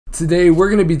Today we're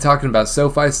going to be talking about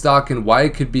SoFi stock and why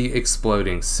it could be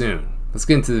exploding soon. Let's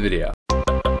get into the video.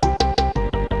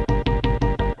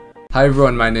 Hi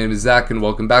everyone, my name is Zach and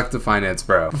welcome back to Finance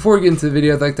Bro. Before we get into the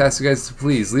video, I'd like to ask you guys to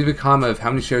please leave a comment of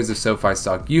how many shares of SoFi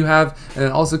stock you have, and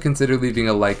then also consider leaving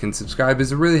a like and subscribe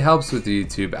as it really helps with the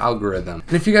YouTube algorithm.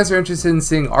 And if you guys are interested in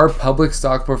seeing our public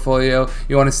stock portfolio,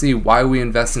 you want to see why we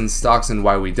invest in stocks and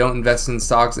why we don't invest in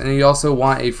stocks, and you also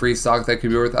want a free stock that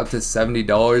could be worth up to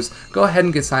 $70, go ahead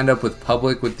and get signed up with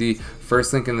Public with the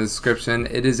first link in the description.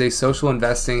 It is a social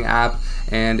investing app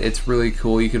and it's really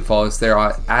cool. You can follow us there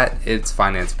at It's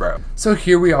Finance Bro. So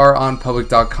here we are on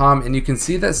public.com and you can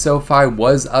see that SoFi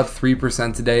was up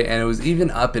 3% today and it was even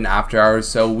up in after hours,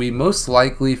 so we most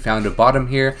likely found a bottom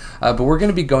here, but we're going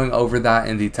to be going over that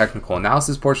in the technical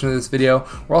analysis portion of this video.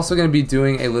 We're also going to be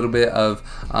doing a little bit of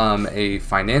a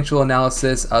financial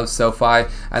analysis of SoFi,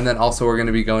 and then also we're going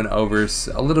to be going over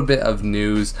a little bit of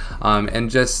news and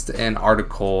just an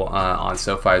article on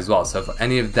SoFi as well. So if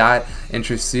any of that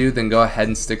interests you, then go ahead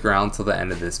and stick around till the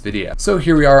end of this video. So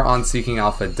here we are on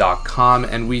seekingalpha.com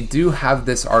and we do have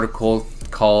this article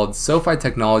called SoFi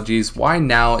Technologies, Why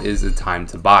Now is the Time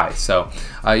to Buy. So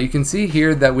you can see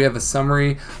here that we have a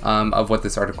summary of what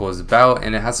this article is about,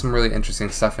 and it has some really interesting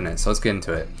stuff in it. So let's get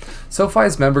into it.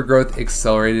 SoFi's member growth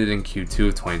accelerated in Q2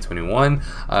 of 2021.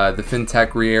 The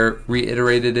fintech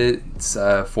reiterated its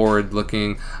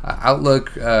forward-looking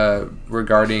outlook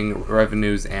regarding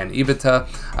revenues and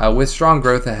EBITDA. With strong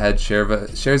growth ahead,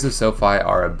 shares of SoFi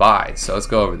are a buy. So let's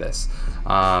go over this.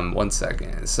 One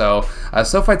second. So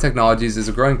SoFi Technologies is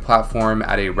a growing platform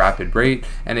at a rapid rate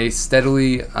and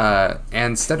steadily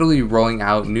rolling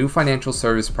out new financial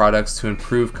service products to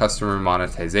improve customer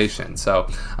monetization. So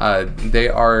they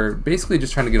are basically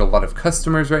just trying to get a lot of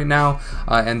customers right now,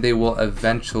 and they will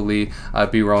eventually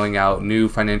be rolling out new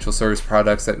financial service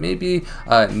products that maybe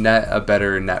net a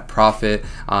better net profit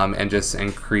and just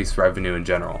increase revenue in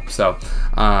general. So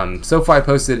SoFi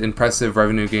posted impressive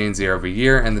revenue gains year over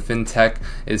year, and the fintech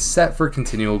is set for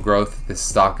continual growth. This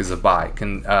stock is a buy,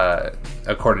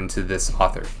 according to this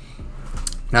author.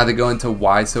 Now they go into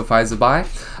why SoFi is a buy.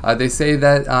 They say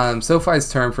that SoFi's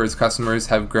term for its customers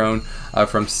have grown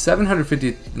from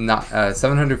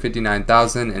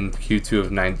 759,000 in Q2 of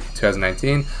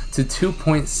 2019 to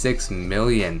 2.6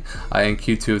 million in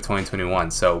Q2 of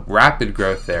 2021. So rapid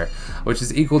growth there, which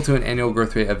is equal to an annual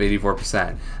growth rate of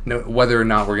 84%. Now, whether or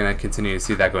not we're going to continue to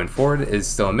see that going forward is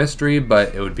still a mystery,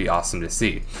 but it would be awesome to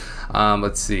see.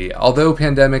 Let's see. Although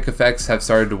pandemic effects have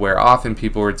started to wear off and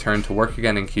people return to work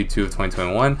again in Q2 of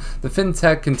 2021, the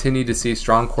fintech continued to see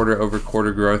strong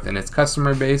quarter-over-quarter growth in its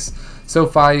customer base.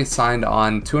 SoFi signed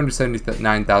on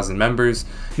 279,000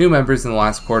 new members in the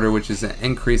last quarter, which is an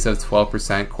increase of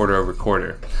 12%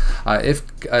 quarter-over-quarter. If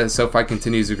SoFi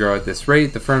continues to grow at this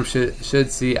rate, the firm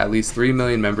should see at least 3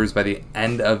 million members by the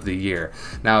end of the year.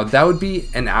 Now, that would be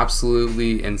an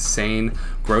absolutely insane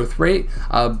growth rate,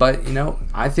 but you know,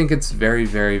 I think it's very,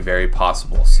 very, very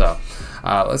possible. So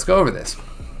let's go over this.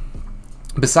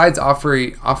 Besides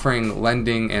offering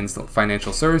lending and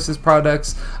financial services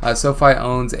products, SoFi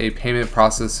owns a payment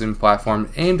processing platform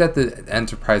aimed at the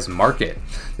enterprise market.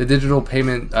 The digital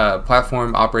payment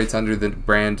platform operates under the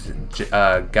brand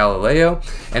Galileo,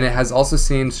 and it has also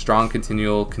seen strong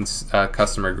continual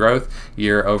customer growth.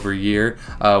 Year over year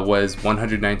was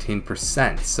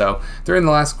 119%. So during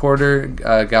the last quarter,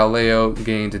 Galileo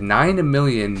gained 9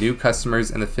 million new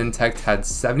customers, and the fintech had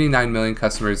 79 million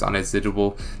customers on its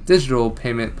digital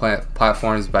payment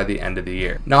platforms by the end of the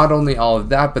year. Not only all of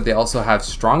that, but they also have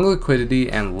strong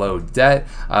liquidity and low debt.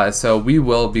 So we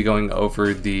will be going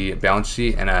over the balance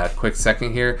sheet in a quick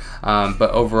second here,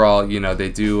 but overall, you know, they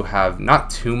do have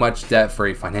not too much debt for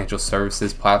a financial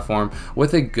services platform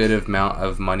with a good amount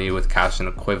of money with cash and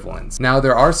equivalents. Now,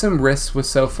 there are some risks with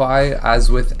SoFi,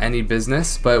 as with any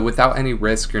business, but without any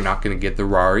risk, you're not going to get the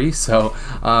Rari. So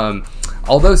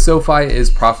although SoFi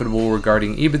is profitable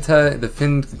regarding EBITDA, the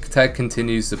fintech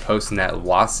continues to post net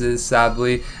losses,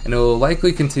 sadly, and it will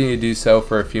likely continue to do so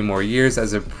for a few more years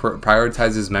as it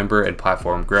prioritizes member and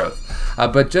platform growth.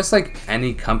 But just like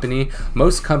any company,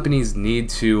 most companies need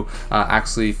to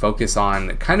actually focus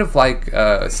on, kind of like,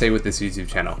 say with this YouTube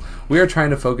channel, we are trying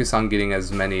to focus on getting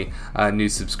as many new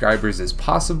subscribers as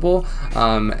possible,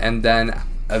 and then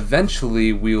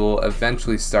eventually we will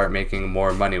eventually start making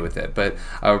more money with it. But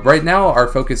right now our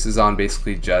focus is on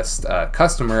basically just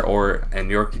customer, or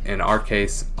in our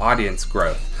case, audience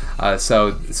growth.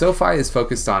 So SoFi is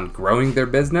focused on growing their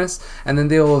business, and then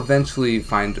they will eventually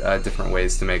find different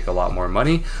ways to make a lot more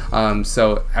money.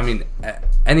 So I mean,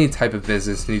 any type of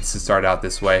business needs to start out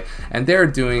this way, and they're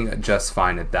doing just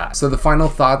fine at that. So the final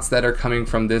thoughts that are coming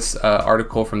from this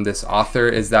article from this author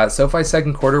is that SoFi's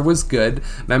second quarter was good.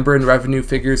 Member and revenue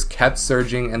figures kept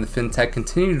surging, and the fintech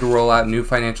continued to roll out new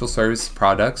financial service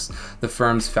products, the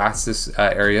firm's fastest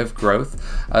area of growth.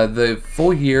 The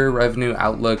full year revenue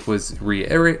outlook was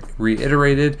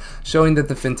reiterated, showing that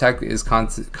the fintech is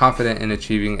confident in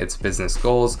achieving its business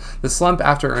goals. The slump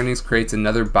after earnings creates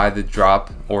another buy the drop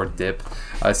or dip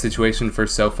situation for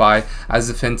SoFi as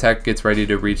the fintech gets ready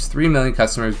to reach 3 million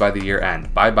customers by the year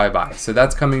end. Buy. So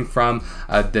that's coming from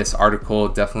this article,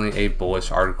 definitely a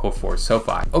bullish article for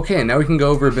SoFi. Okay, now we can go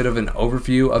over a bit of an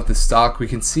overview of the stock. We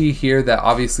can see here that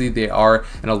obviously they are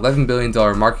an $11 billion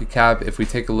market cap. If we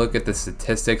take a look at the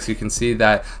statistics, you can see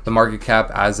that the market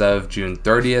cap as of June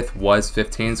 30th was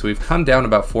 15, so we've come down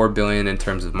about 4 billion in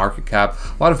terms of market cap.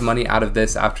 A lot of money out of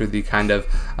this after the kind of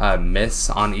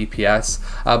miss on EPS,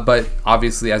 but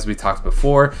obviously, as we talked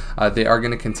before, they are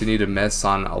going to continue to miss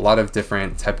on a lot of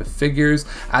different type of figures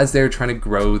as they're trying to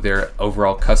grow their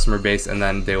overall customer base, and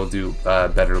then they will do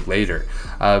better later.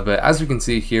 But as we can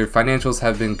see here, financials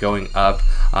have been going up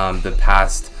the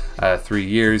past 3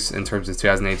 years in terms of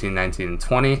 2018, 19, and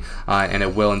 20, and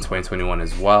it will in 2021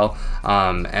 as well.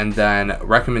 And then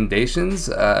recommendations,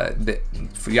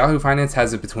 Yahoo Finance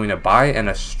has it between a buy and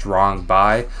a strong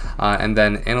buy, and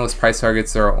then analyst price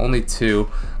targets, there are only 2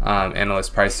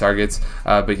 analyst price targets,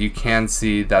 but you can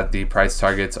see that the price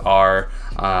targets are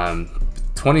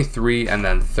 23 and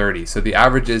then 30. So the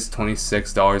average is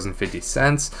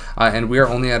 $26.50, and we are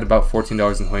only at about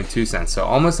 $14.22. So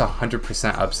almost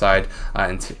 100% upside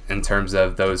in terms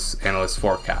of those analyst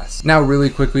forecasts. Now,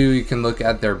 really quickly, we can look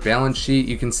at their balance sheet.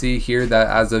 You can see here that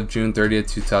as of June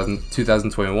 30th,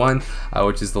 2021,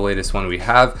 which is the latest one we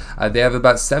have, they have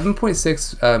about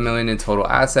 7.6 million in total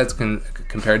assets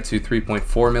compared to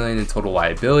 3.4 million in total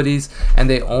liabilities, and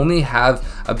they only have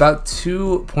about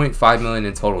 2.5 million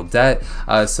in total debt.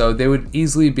 So they would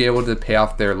easily be able to pay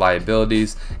off their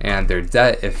liabilities and their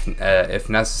debt if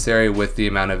necessary with the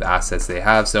amount of assets they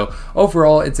have. So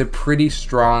overall, it's a pretty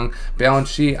strong balance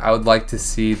sheet. I would like to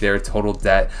see their total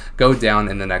debt go down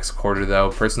in the next quarter,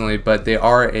 though, personally, but they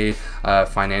are a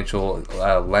financial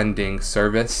lending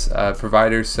service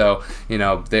provider, so you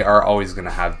know they are always going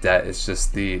to have debt. It's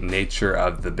just the nature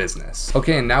of the business.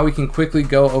 Okay, and now we can quickly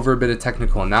go over a bit of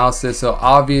technical analysis. So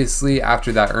obviously,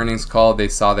 after that earnings call, they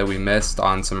saw that we missed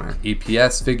on some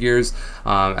EPS figures,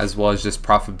 as well as just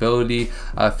profitability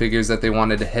figures that they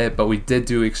wanted to hit, but we did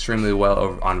do extremely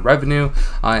well on revenue,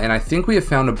 and I think we have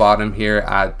found a bottom here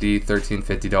at the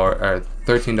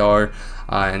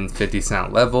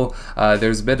 $13.50 level.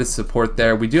 There's a bit of support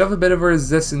there. We do have a bit of a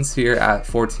resistance here at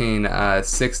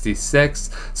 14.66.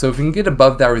 So if we can get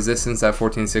above that resistance at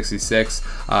 14.66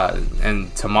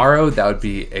 and tomorrow, that would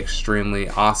be extremely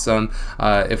awesome.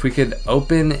 If we could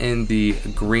open in the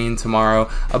green tomorrow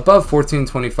above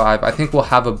 14.25, I think we'll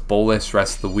have a bullish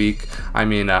rest of the week. I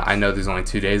mean, I know there's only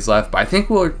 2 days left, but I think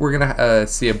we're gonna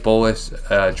see a bullish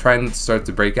trend start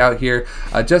to break out here,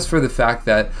 just for the fact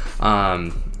that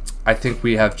I think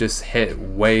we have just hit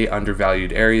way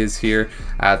undervalued areas here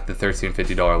at the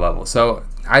 $13.50 level. So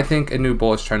I think a new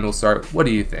bullish trend will start. What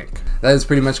do you think? That is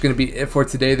pretty much going to be it for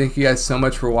today. Thank you guys so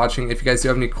much for watching. If you guys do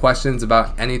have any questions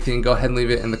about anything, go ahead and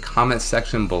leave it in the comment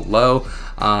section below.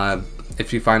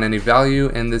 If you find any value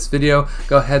in this video,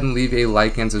 go ahead and leave a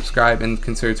like and subscribe, and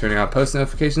consider turning on post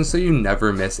notifications so you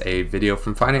never miss a video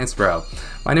from Finance Bro.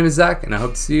 My name is Zach, and I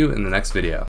hope to see you in the next video.